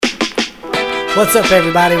What's up,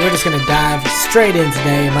 everybody? We're just going to dive straight in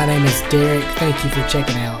today. My name is Derek. Thank you for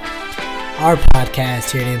checking out our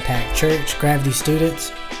podcast here at Impact Church. Gravity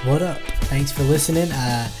students, what up? Thanks for listening.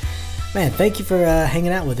 Thank you for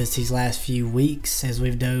hanging out with us these last few weeks as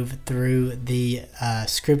we've dove through the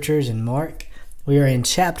scriptures in Mark. We are in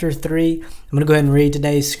chapter 3. I'm going to go ahead and read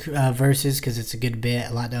today's verses because it's a good bit,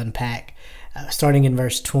 a lot to unpack. Starting in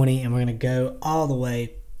verse 20, and we're going to go all the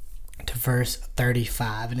way to verse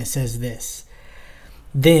 35. And it says this: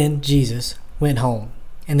 Then Jesus went home,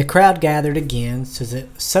 and the crowd gathered again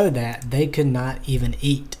so that they could not even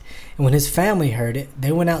eat. And when his family heard it,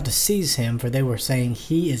 they went out to seize him, for they were saying,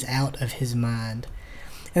 "He is out of his mind."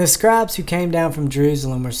 And the scribes who came down from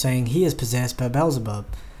Jerusalem were saying, "He is possessed by Beelzebub,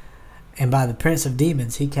 and by the prince of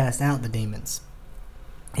demons he cast out the demons."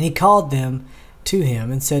 And he called them to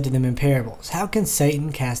him and said to them in parables, "How can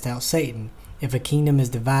Satan cast out Satan? If a kingdom is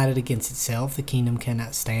divided against itself, the kingdom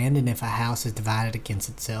cannot stand. And if a house is divided against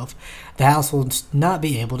itself, the house will not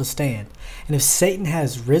be able to stand. And if Satan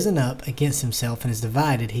has risen up against himself and is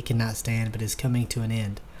divided, he cannot stand, but is coming to an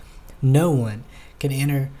end. No one can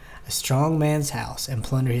enter a strong man's house and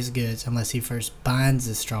plunder his goods unless he first binds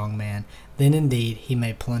the strong man. Then indeed he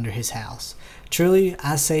may plunder his house. Truly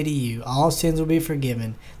I say to you, all sins will be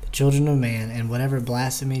forgiven the children of man, and whatever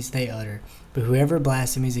blasphemies they utter. But whoever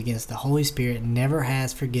blasphemies against the Holy Spirit never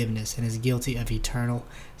has forgiveness, and is guilty of eternal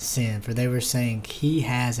sin. For they were saying, he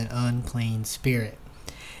has an unclean spirit.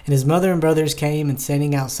 And his mother and brothers came, and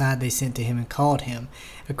standing outside they sent to him and called him.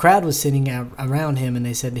 A crowd was sitting around him, and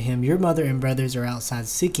they said to him, "Your mother and brothers are outside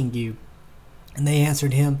seeking you." And he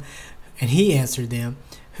answered them,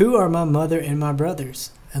 "Who are my mother and my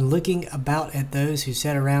brothers?" And looking about at those who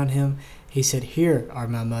sat around him, he said, "Here are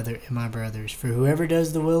my mother and my brothers. For whoever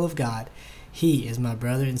does the will of God, he is my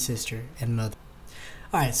brother and sister and mother."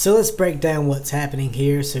 All right, so let's break down what's happening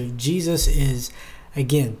here. So Jesus is,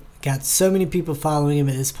 again, got so many people following him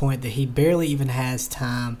at this point that he barely even has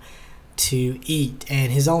time to eat.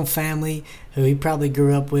 And his own family, who he probably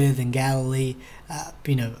grew up with in Galilee,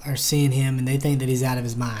 are seeing him, and they think that he's out of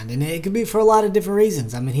his mind. And it could be for a lot of different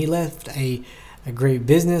reasons. I mean, he left a great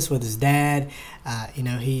business with his dad.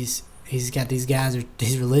 He's got these guys,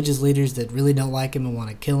 these religious leaders that really don't like him and want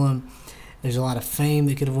to kill him. There's a lot of fame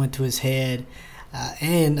that could have went to his head.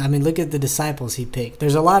 Look at the disciples he picked.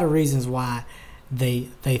 There's a lot of reasons why they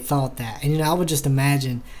thought that. And, I would just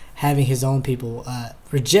imagine having his own people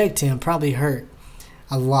reject him probably hurt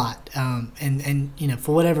a lot.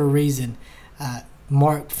 For whatever reason,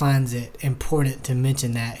 Mark finds it important to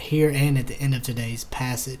mention that here and at the end of today's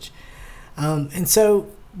passage. And so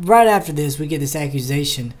right after this, we get this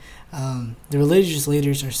accusation. The religious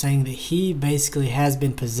leaders are saying that he basically has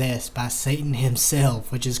been possessed by Satan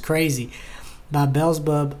himself, which is crazy. By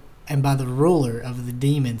Beelzebub and by the ruler of the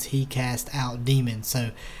demons, he cast out demons.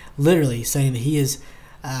 So literally saying that he is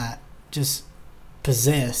just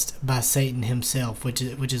possessed by Satan himself, which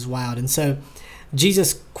is wild. And so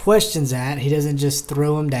Jesus questions that. He doesn't just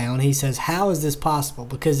throw him down. He says, how is this possible?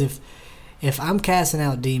 Because if I'm casting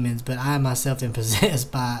out demons, but I myself am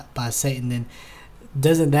possessed by Satan, then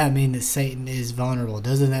doesn't that mean that Satan is vulnerable?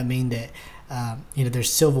 Doesn't that mean that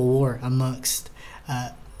there's civil war amongst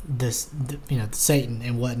Satan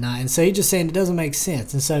and whatnot? And so he's just saying it doesn't make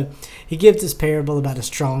sense. And so he gives this parable about a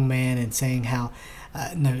strong man and saying how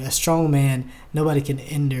a strong man, nobody can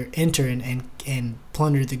enter and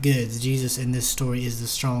plunder the goods. Jesus in this story is the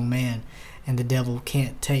strong man, and the devil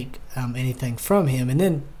can't take anything from him. And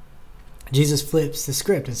then Jesus flips the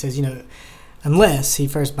script and says, unless he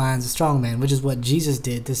first binds the strong man, which is what Jesus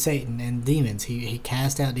did to Satan and demons. He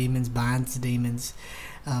cast out demons, binds the demons,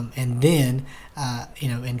 and then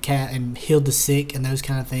and healed the sick and those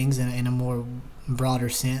kind of things in a more broader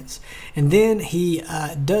sense. And then he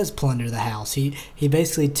does plunder the house. He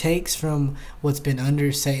basically takes from what's been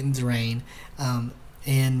under Satan's reign,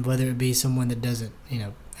 and whether it be someone that doesn't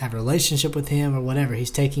have a relationship with him or whatever,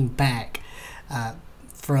 he's taking back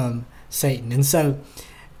from Satan. And so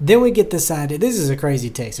then we get this idea. This is a crazy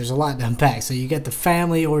text. There's a lot to unpack. So you get the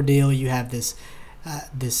family ordeal. You have this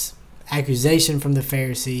accusation from the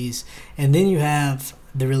Pharisees. And then you have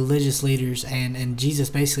the religious leaders and Jesus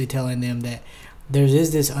basically telling them that there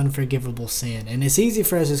is this unforgivable sin. And it's easy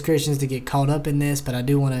for us as Christians to get caught up in this, but I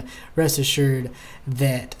do want to rest assured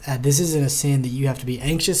that this isn't a sin that you have to be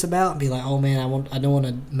anxious about and be like, oh man, I don't want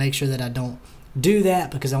to make sure that I don't do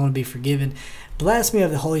that because I want to be forgiven. Blasphemy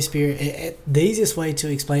of the Holy Spirit, the easiest way to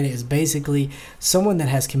explain it is basically someone that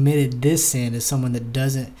has committed this sin is someone that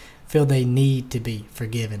doesn't feel they need to be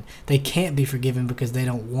forgiven. They can't be forgiven because they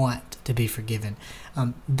don't want to be forgiven.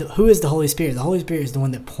 Who is the Holy Spirit? The Holy Spirit is the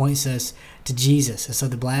one that points us to Jesus. And so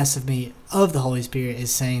the blasphemy of the Holy Spirit is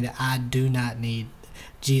saying that I do not need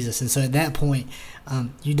Jesus. And so at that point,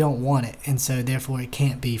 you don't want it. And so therefore it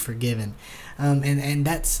can't be forgiven. And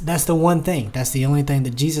that's the one thing. That's the only thing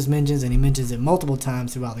that Jesus mentions, and he mentions it multiple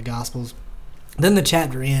times throughout the Gospels. Then the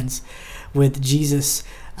chapter ends with Jesus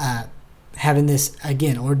having this,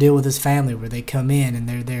 again, ordeal with his family where they come in and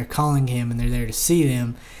they're there calling him and they're there to see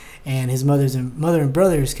them. And his mother and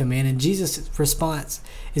brothers come in, and Jesus' response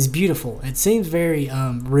is beautiful. It seems very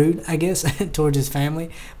rude, I guess, towards his family,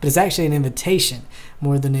 but it's actually an invitation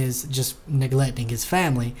more than is just neglecting his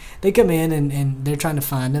family. They come in, and they're trying to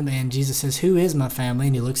find him, and Jesus says, "Who is my family?"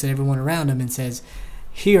 And he looks at everyone around him and says,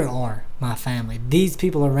 "Here are my family. These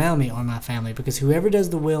people around me are my family, because whoever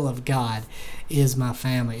does the will of God is my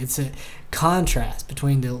family." It's a contrast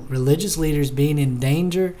between the religious leaders being in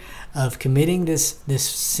danger of committing this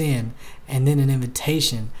sin, and then an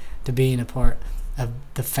invitation to being a part of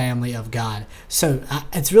the family of God. So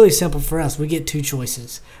it's really simple for us. We get two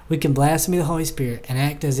choices. We can blaspheme the Holy Spirit and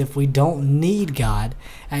act as if we don't need God,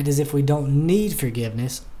 act as if we don't need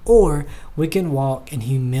forgiveness, or we can walk in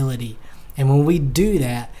humility. And when we do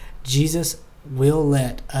that, Jesus will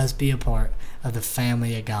let us be a part of the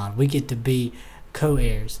family of God. We get to be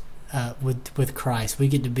co-heirs with Christ. We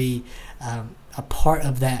get to be a part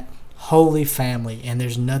of that holy family, and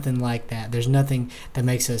there's nothing like that. There's nothing that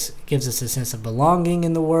gives us a sense of belonging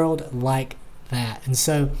in the world like that. And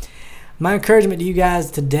so my encouragement to you guys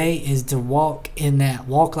today is to walk in that.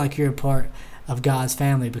 Walk like you're a part of God's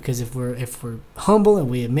family, because if we're humble and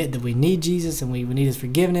we admit that we need Jesus and we need his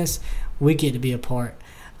forgiveness, we get to be a part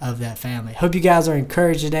of that family. Hope you guys are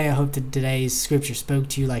encouraged today. I hope that today's scripture spoke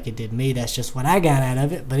to you like it did me. That's just what I got out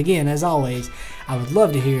of it. But again, as always, I would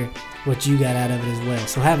love to hear what you got out of it as well.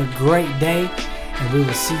 So have a great day, and we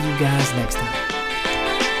will see you guys next time.